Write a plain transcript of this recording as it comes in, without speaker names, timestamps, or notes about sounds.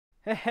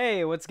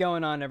Hey, what's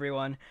going on,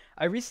 everyone?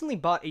 I recently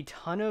bought a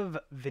ton of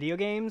video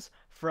games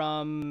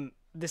from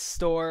this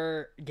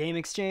store, Game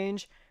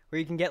Exchange, where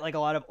you can get like a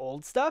lot of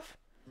old stuff.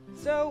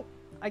 So,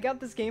 I got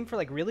this game for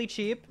like really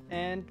cheap,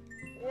 and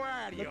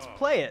let's Wario.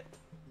 play it.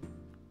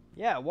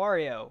 Yeah,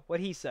 Wario, what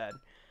he said.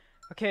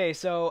 Okay,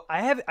 so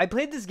I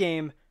played this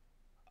game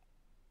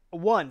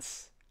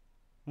once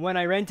when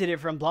I rented it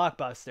from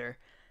Blockbuster.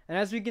 And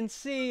as we can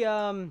see,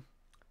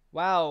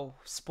 wow,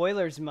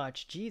 spoilers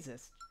much.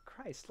 Jesus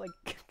Christ, like,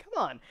 come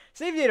on.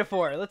 Save data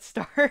 4, let's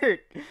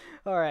start.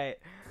 Alright.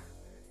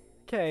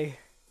 Okay.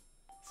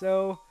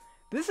 So,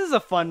 this is a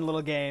fun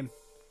little game.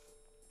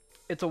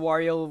 It's a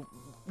Wario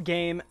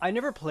game. I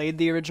never played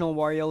the original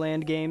Wario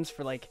Land games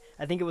for, like,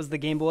 I think it was the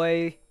Game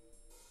Boy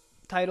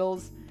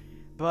titles.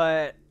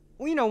 But,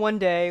 you know, one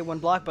day, when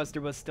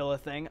Blockbuster was still a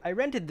thing, I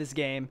rented this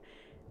game.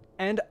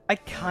 And I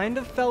kind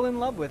of fell in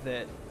love with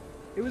it.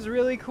 It was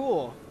really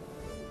cool.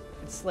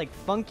 It's like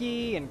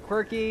funky and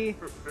quirky,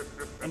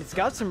 and it's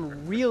got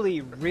some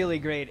really, really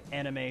great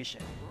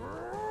animation.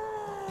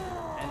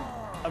 And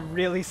a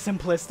really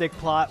simplistic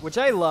plot, which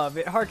I love.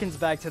 It harkens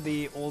back to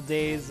the old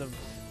days of,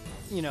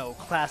 you know,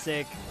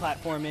 classic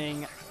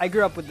platforming. I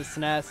grew up with the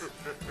SNES,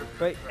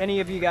 but any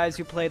of you guys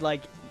who played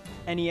like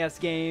NES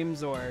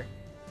games or,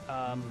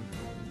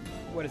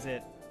 what is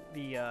it?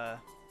 The,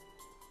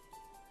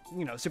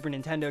 you know, Super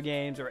Nintendo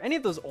games or any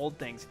of those old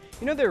things,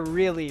 you know, they're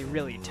really,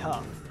 really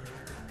tough.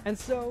 And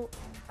so,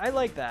 I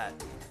like that.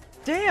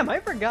 Damn,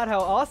 I forgot how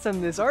awesome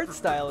this art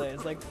style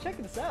is. Like, check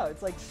this out.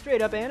 It's like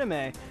straight up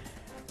anime.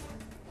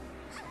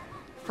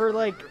 For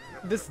like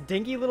this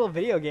dinky little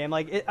video game,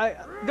 like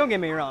don't get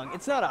me wrong,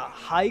 it's not a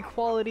high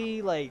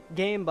quality like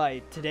game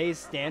by today's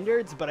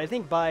standards, but I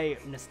think by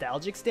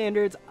nostalgic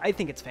standards, I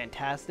think it's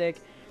fantastic.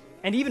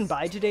 And even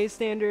by today's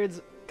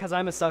standards, because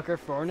I'm a sucker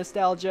for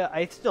nostalgia,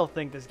 I still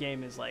think this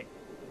game is like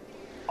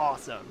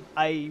awesome.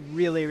 I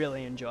really,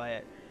 really enjoy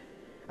it.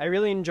 I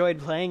really enjoyed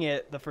playing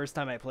it the first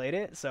time I played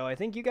it, so I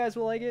think you guys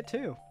will like it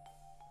too.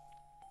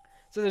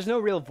 So there's no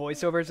real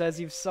voiceovers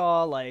as you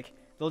saw, like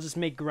they'll just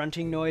make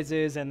grunting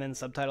noises and then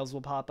subtitles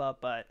will pop up,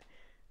 but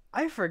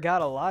I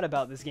forgot a lot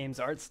about this game's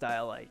art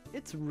style. Like,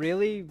 it's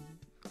really,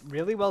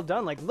 really well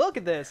done. Like, look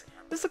at this.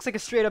 This looks like a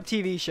straight up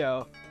TV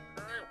show.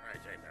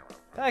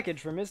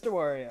 Package from Mr.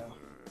 Wario.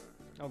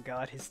 Oh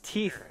god, his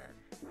teeth.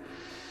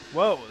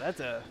 Whoa,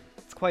 that's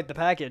quite the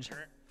package.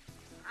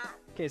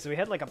 Okay, so we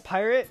had like a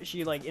pirate,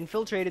 she like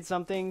infiltrated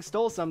something,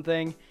 stole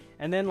something,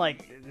 and then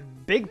like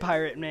big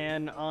pirate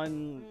man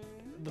on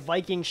the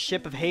Viking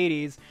ship of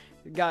Hades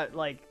got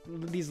like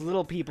these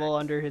little people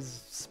under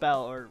his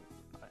spell or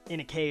in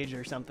a cage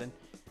or something.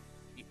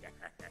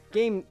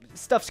 Game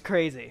stuff's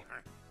crazy.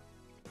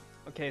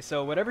 Okay,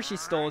 so whatever she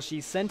stole, she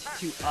sent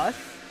to us.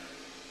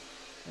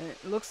 And it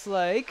looks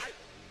like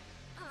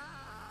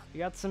we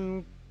got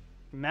some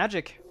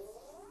magic.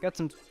 Got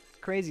some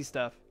crazy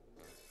stuff.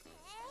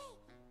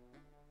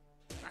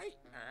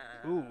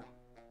 Ooh.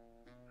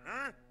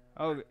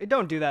 Oh,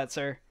 don't do that,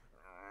 sir.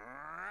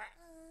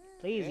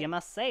 Please, you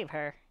must save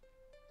her.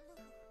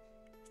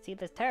 See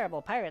this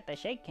terrible pirate, the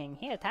Shake King,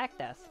 he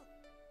attacked us.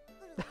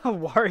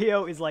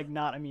 Wario is like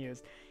not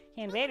amused.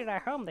 He invaded our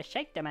home, the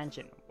Shake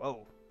Dimension.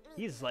 Whoa,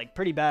 he's like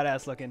pretty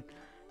badass looking.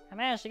 I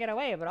managed to get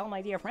away, but all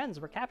my dear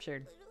friends were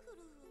captured.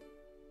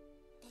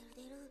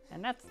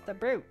 And that's the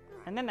brute.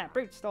 And then that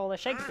brute stole the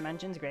Shake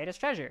Dimension's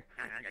greatest treasure.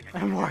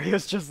 And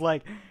Wario's just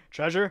like,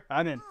 treasure?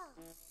 I'm in.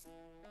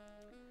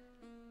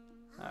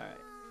 Alright.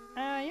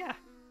 Yeah.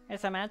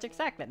 It's a magic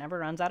sack that never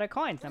runs out of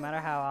coins, no matter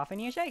how often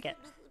you shake it.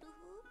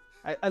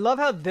 I love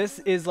how this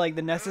is like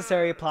the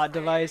necessary plot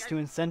device to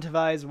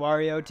incentivize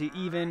Wario to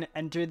even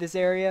enter this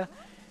area.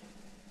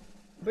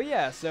 But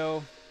yeah,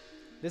 so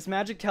this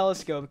magic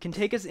telescope can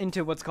take us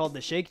into what's called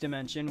the Shake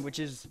Dimension, which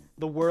is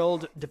the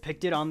world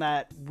depicted on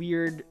that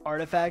weird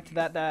artifact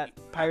that that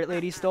pirate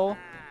lady stole.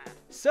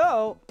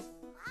 So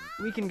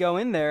we can go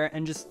in there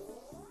and just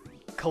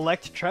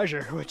collect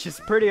treasure, which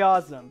is pretty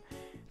awesome.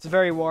 It's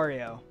very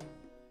Wario.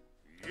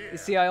 You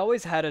see, I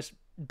always had a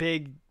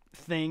big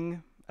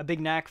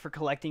knack for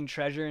collecting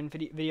treasure in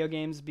video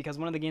games, because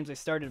one of the games I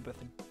started with,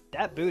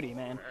 that booty,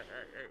 man.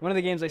 One of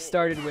the games I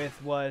started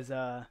with was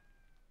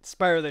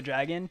Spyro the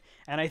Dragon,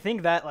 and I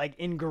think that like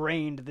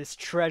ingrained this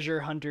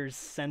treasure hunter's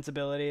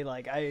sensibility.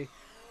 Like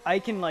I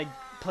can like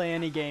play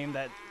any game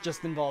that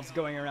just involves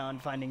going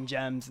around finding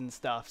gems and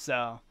stuff.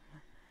 So,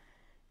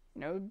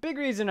 you know, big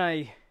reason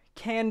I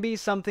can be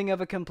something of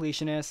a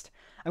completionist.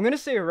 I'm gonna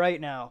say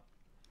right now,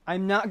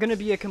 I'm not gonna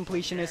be a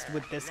completionist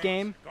with this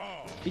game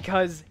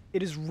because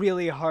it is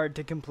really hard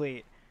to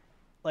complete.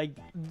 Like,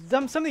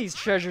 some of these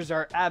treasures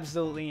are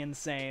absolutely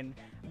insane.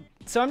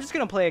 So I'm just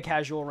gonna play a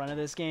casual run of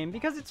this game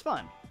because it's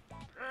fun.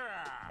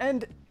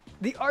 And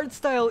the art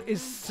style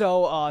is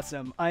so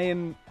awesome. I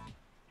am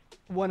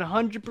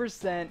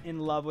 100% in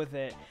love with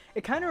it.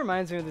 It kind of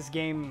reminds me of this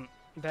game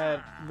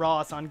that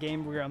Ross on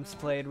Game Grumps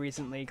played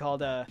recently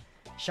called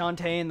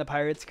Shantae and the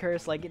Pirate's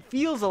Curse. Like, it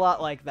feels a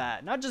lot like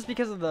that. Not just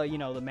because of the, you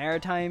know, the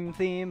maritime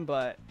theme,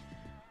 but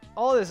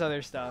all this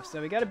other stuff.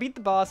 So we gotta beat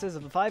the bosses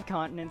of the 5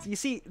 continents. You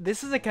see,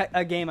 this is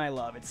a game I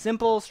love. It's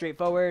simple,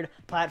 straightforward,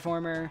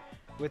 platformer,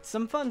 with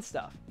some fun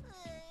stuff.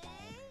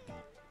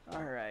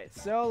 Alright,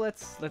 so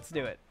let's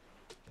do it.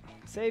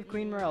 Save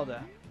Queen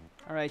Merelda.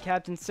 Alright,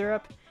 Captain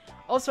Syrup.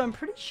 Also, I'm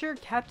pretty sure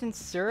Captain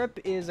Syrup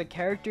is a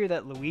character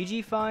that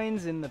Luigi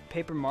finds in the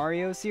Paper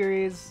Mario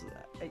series.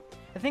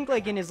 I think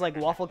like in his like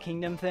Waffle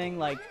Kingdom thing,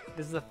 like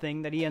this is a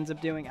thing that he ends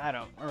up doing. I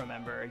don't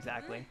remember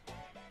exactly.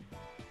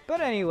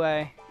 But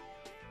anyway,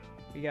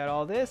 we got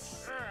all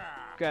this.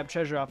 Grab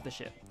treasure off the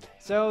ship.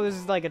 So this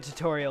is like a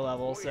tutorial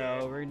level,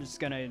 so we're just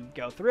gonna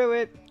go through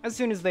it as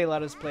soon as they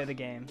let us play the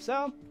game.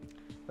 So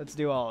let's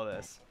do all of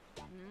this.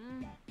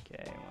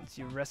 Okay, once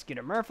you've rescued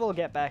a Merfolk,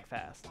 get back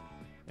fast.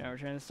 Now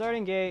return to the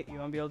starting gate. You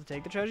won't be able to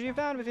take the treasure you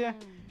found with you.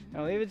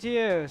 I'll leave it to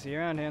you. See you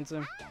around,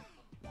 handsome.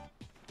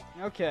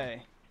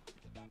 Okay.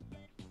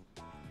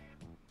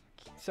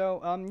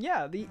 So,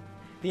 yeah, the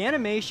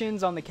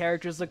animations on the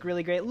characters look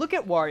really great. Look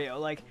at Wario.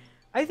 Like,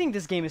 I think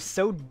this game is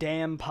so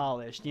damn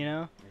polished, you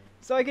know?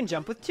 So I can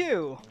jump with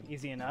 2.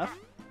 Easy enough.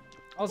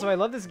 Also, I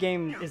love this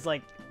game is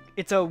like,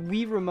 it's a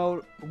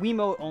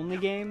Wiimote only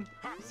game.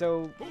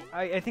 So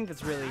I think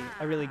that's really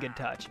a really good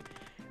touch.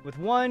 With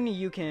 1,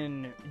 you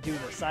can do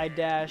the side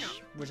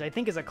dash, which I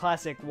think is a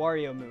classic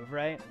Wario move,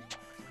 right?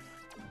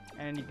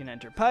 And you can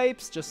enter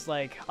pipes, just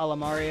like a la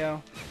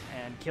Mario,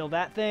 and kill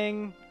that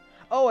thing.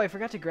 Oh, I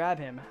forgot to grab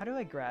him. How do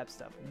I grab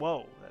stuff?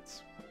 Whoa,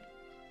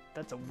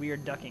 that's a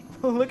weird ducking.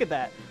 Look at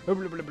that.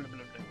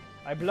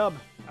 I blub.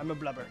 I'm a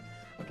blubber.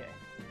 Okay.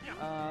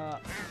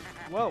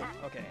 Whoa.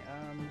 Okay.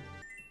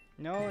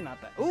 No, not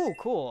that. Ooh,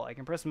 cool. I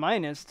can press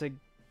minus to.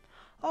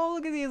 Oh,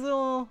 look at these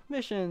little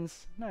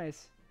missions.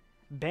 Nice.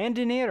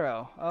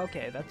 Bandinero.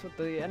 Okay, that's what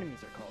the enemies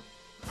are called.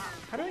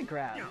 How do I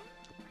grab?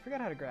 I forgot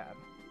how to grab.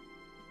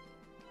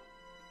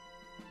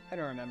 I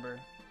don't remember.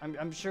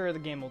 I'm sure the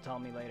game will tell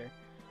me later.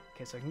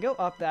 Okay, so I can go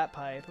up that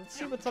pipe. Let's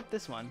see what's up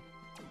this one.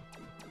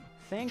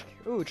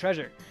 Ooh,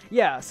 treasure.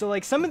 Yeah, so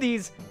like some of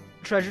these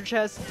treasure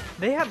chests,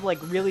 they have like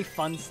really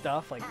fun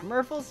stuff, like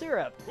Merfolk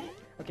syrup.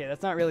 Okay,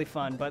 that's not really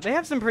fun, but they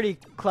have some pretty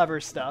clever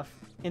stuff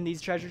in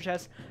these treasure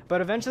chests, but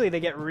eventually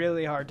they get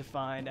really hard to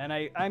find, and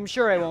I'm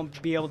sure I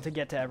won't be able to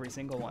get to every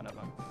single one of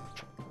them.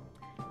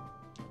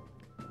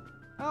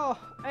 Oh,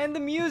 and the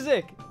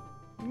music!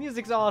 The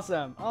music's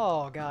awesome.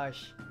 Oh,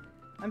 gosh.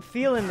 I'm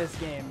feeling this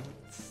game.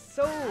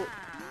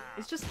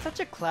 It's just such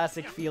a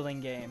classic feeling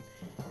game.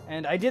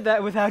 And I did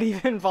that without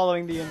even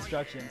following the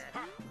instructions.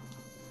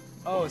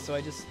 Oh, so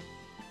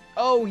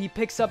Oh, he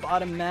picks up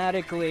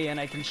automatically and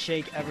I can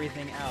shake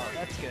everything out.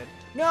 That's good.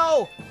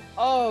 No!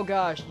 Oh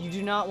gosh, you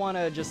do not want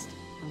to just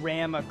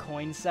ram a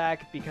coin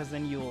sack because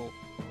then you'll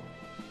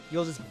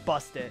just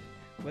bust it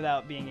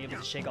without being able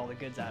to shake all the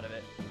goods out of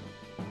it.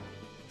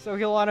 So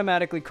he'll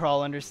automatically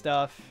crawl under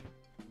stuff.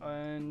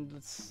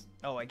 And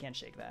oh, I can't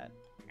shake that.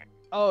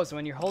 Oh, so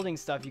when you're holding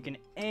stuff, you can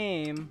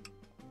aim.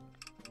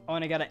 Oh,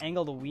 and I gotta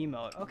angle the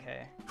Wiimote.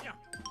 Okay.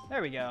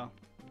 There we go.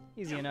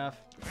 Easy enough.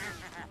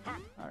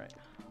 Alright.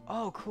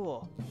 Oh,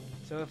 cool.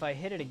 So if I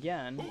hit it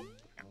again...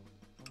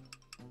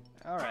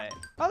 Alright.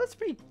 Oh, that's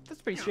pretty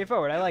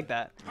straightforward. I like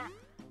that.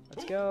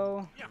 Let's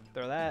go.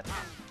 Throw that.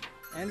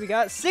 And we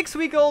got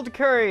 6-week-old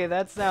curry.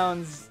 That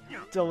sounds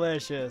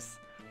delicious.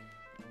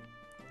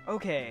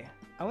 Okay.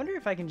 I wonder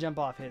if I can jump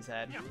off his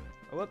head.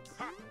 Oh, whoops.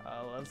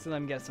 Let's let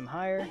him get some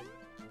higher.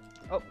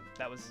 Oh,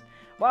 that was...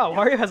 Wow,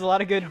 Wario has a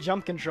lot of good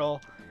jump control.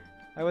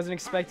 I wasn't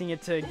expecting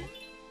it to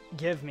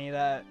give me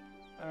that.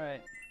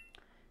 Alright.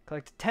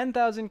 Collect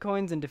 10,000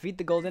 coins and defeat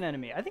the golden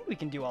enemy. I think we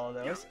can do all of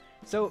those.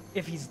 So,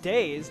 if he's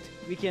dazed,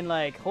 we can,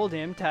 like, hold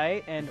him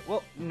tight and...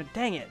 Whoa, no,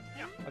 dang it.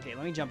 Okay,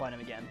 let me jump on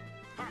him again.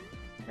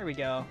 There we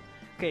go.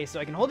 Okay, so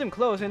I can hold him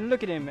close and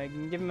look at him. I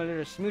can give him a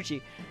little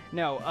smoochie.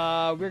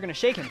 No, we're gonna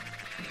shake him.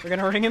 We're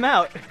gonna ring him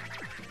out.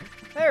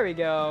 There we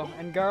go.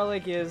 And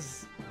garlic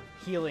is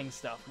healing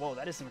stuff. Whoa,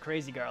 that is some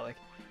crazy garlic.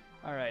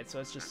 Alright, so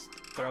let's just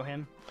throw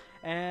him.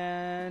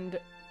 And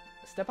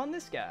step on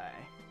this guy.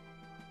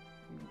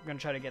 I'm gonna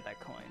try to get that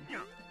coin.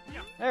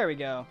 There we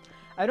go.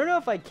 I don't know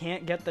if I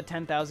can't get the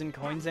 10,000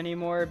 coins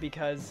anymore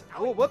because...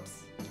 Oh,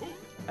 whoops.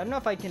 I don't know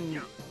if I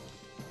can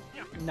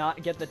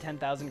not get the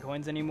 10,000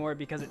 coins anymore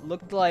because it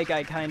looked like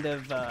I kind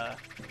of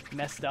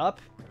messed up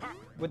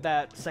with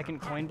that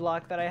second coin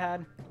block that I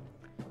had.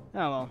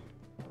 Oh, well.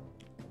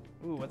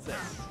 Ooh, what's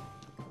this?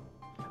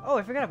 Oh,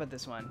 I forgot about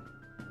this one.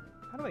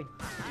 How do I do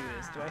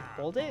this? Do I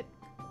hold it?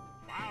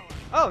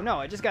 Oh, no,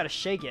 I just gotta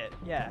shake it.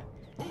 Yeah.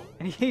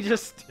 And he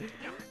just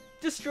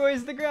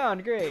destroys the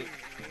ground. Great.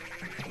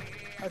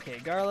 Okay,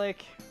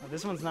 garlic. Oh,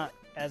 this one's not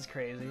as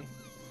crazy.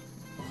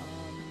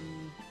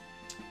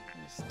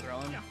 Just throw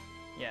him.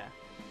 Yeah.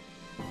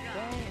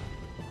 Okay.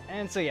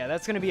 And so, yeah,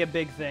 that's gonna be a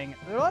big thing.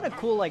 There are a lot of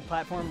cool, like,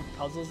 platform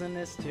puzzles in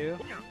this, too,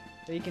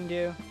 that you can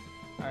do.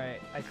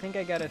 Alright, I think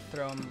I gotta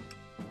throw him...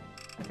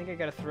 I think I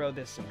gotta throw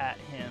this at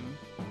him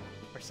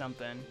or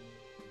something.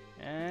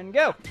 And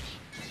go!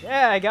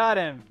 Yeah, I got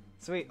him!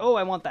 Sweet. Oh,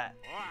 I want that.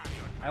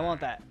 I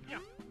want that.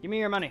 Give me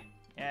your money.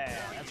 Yeah,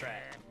 that's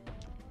right.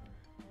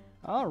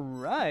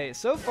 Alright,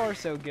 so far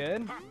so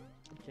good.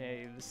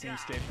 Okay, this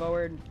seems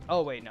straightforward.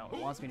 Oh wait, no, it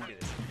wants me to do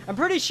this. I'm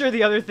pretty sure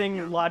the other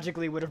thing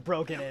logically would have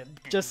broken it.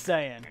 Just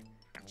saying.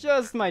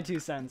 Just my 2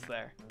 cents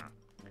there.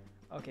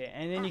 Okay,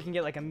 and then you can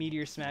get like a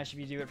meteor smash if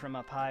you do it from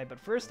up high. But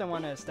first I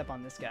want to step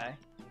on this guy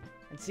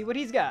and see what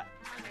he's got.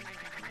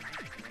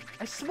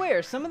 I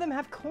swear, some of them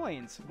have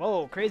coins.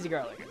 Whoa, crazy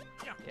garlic.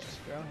 Okay,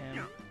 throw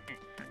him.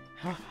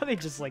 How about they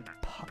just like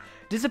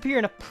disappear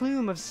in a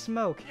plume of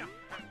smoke?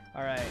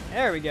 Alright,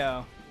 there we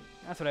go.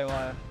 That's what I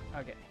want.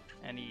 Okay,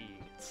 and he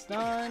gets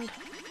stunned.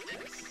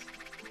 Nice.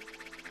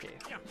 Okay,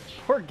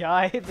 poor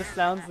guy, the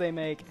sounds they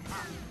make.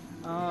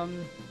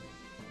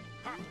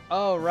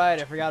 Oh, right,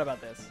 I forgot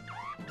about this.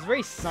 It's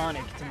very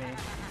Sonic to me.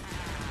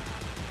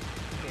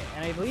 Okay,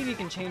 and I believe you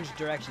can change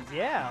directions.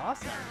 Yeah,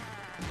 awesome.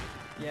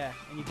 Yeah,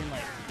 and you can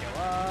like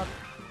go up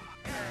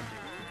and do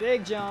a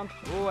big jump.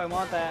 Ooh, I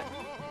want that.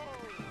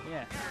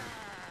 Yeah.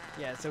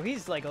 Yeah, so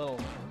he's like a little...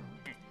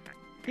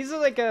 He's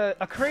like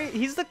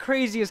he's the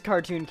craziest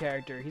cartoon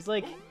character. He's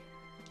like...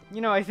 You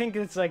know, I think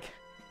it's like...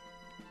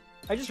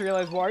 I just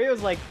realized Wario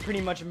is like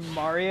pretty much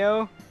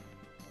Mario.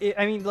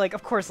 I mean, like,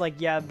 of course, like,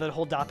 yeah, the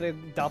whole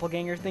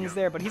doppelganger thing's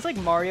there, but he's like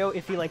Mario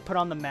if he like put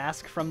on the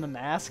mask from the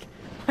mask.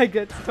 Like,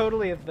 it's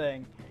totally a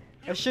thing.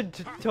 It should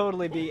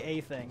totally be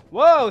a thing.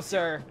 Whoa,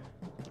 sir!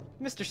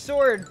 Mr.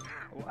 Sword!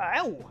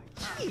 Ow!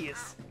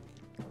 Jeez!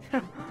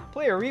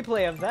 Play a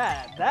replay of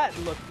that. That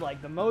looked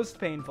like the most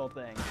painful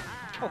thing.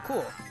 Oh,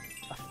 cool.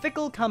 A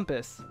fickle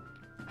compass.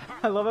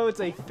 I love how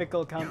it's a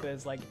fickle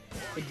compass. Like,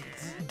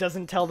 it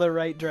doesn't tell the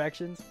right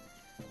directions.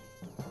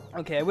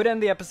 Okay, I would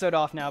end the episode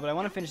off now, but I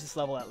want to finish this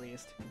level at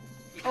least.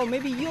 Oh,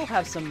 maybe you'll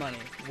have some money.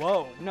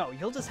 Whoa, no,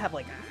 you'll just have,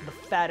 like, the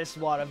fattest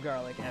wad of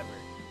garlic ever.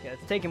 Okay,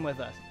 let's take him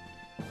with us.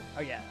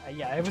 Oh, yeah,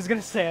 I was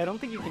gonna say, I don't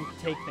think you can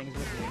take things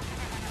with you.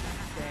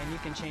 Okay, and you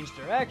can change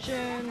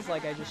directions,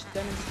 like I just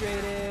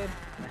demonstrated.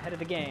 I'm ahead of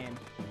the game.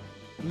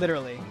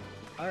 Literally.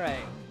 Alright.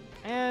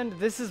 And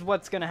this is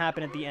what's gonna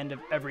happen at the end of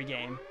every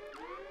game.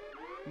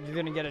 You're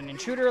gonna get an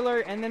intruder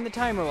alert, and then the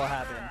timer will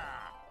happen.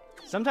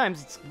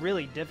 Sometimes it's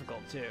really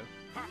difficult, too.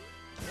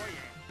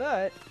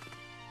 But,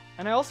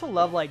 and I also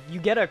love, like, you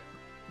get a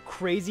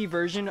crazy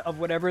version of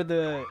whatever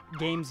the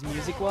game's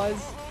music was.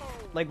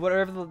 Like,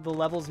 whatever the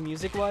level's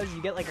music was,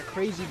 you get, like, a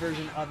crazy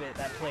version of it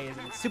that plays,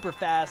 and it's super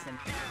fast and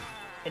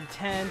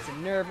intense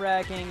and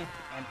nerve-wracking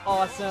and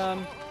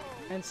awesome.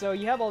 And so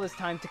you have all this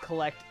time to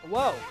collect,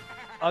 whoa,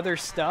 other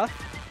stuff,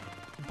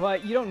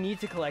 but you don't need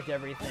to collect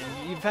everything.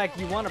 In fact,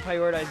 you want to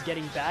prioritize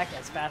getting back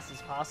as fast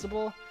as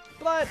possible,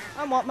 but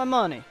I want my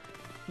money.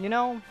 You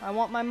know, I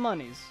want my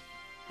monies.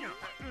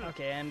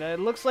 Okay, and it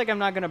looks like I'm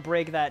not going to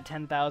break that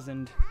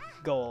 10,000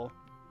 goal.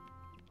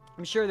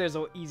 I'm sure there's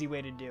an easy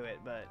way to do it,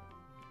 but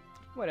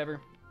whatever.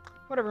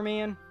 Whatever,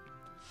 man.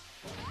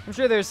 I'm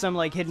sure there's some,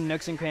 like, hidden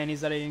nooks and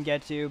crannies that I didn't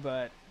get to,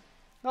 but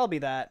I'll be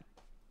that.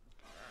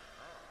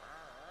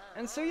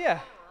 And so, yeah.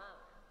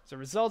 So,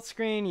 results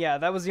screen, yeah,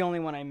 that was the only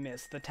one I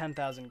missed, the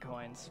 10,000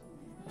 coins.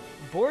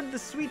 Board the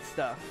sweet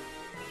stuff.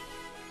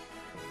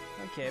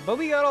 Okay, but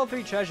we got all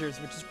 3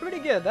 treasures, which is pretty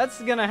good.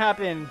 That's gonna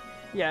happen.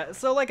 Yeah,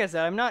 so like I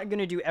said, I'm not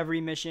gonna do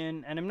every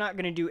mission, and I'm not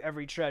gonna do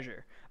every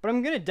treasure. But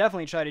I'm gonna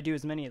definitely try to do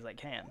as many as I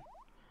can.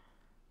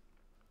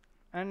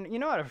 And you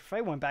know what, if I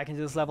went back into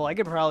this level, I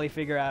could probably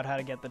figure out how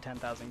to get the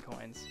 10,000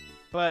 coins.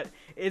 But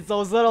it's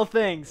those little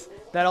things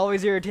that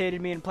always irritated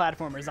me in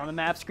platformers. On the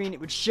map screen, it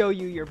would show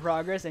you your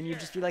progress, and you'd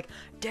just be like,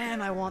 damn,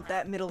 I want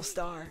that middle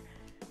star.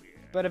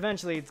 But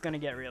eventually, it's gonna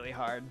get really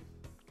hard.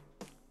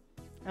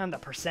 And the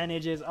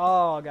percentages,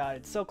 oh god,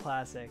 it's so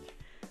classic.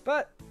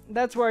 But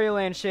that's Wario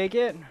Land Shake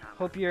It.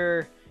 Hope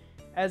you're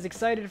as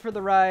excited for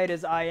the ride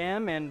as I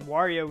am, and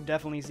Wario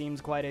definitely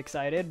seems quite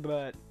excited,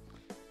 but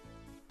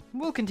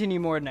we'll continue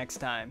more next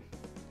time.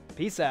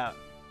 Peace out.